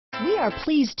We are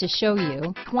pleased to show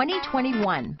you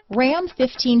 2021 Ram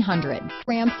 1500.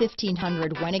 Ram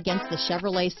 1500 went against the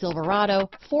Chevrolet Silverado,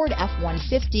 Ford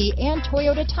F-150, and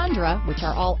Toyota Tundra, which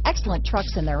are all excellent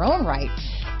trucks in their own right.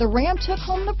 The Ram took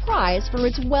home the prize for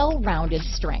its well-rounded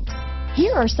strengths.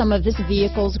 Here are some of this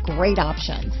vehicle's great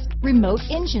options: remote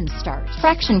engine start,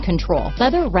 traction control,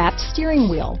 leather-wrapped steering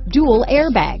wheel, dual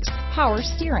airbags, power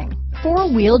steering,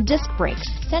 four-wheel disc brakes,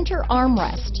 center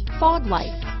armrest, fog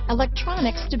lights,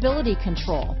 electronic stability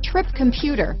control, trip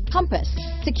computer, compass,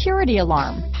 security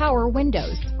alarm, power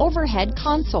windows, overhead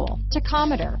console,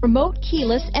 tachometer, remote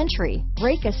keyless entry,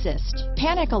 brake assist,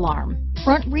 panic alarm,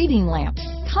 front reading lamps.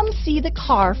 Come see the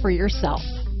car for yourself.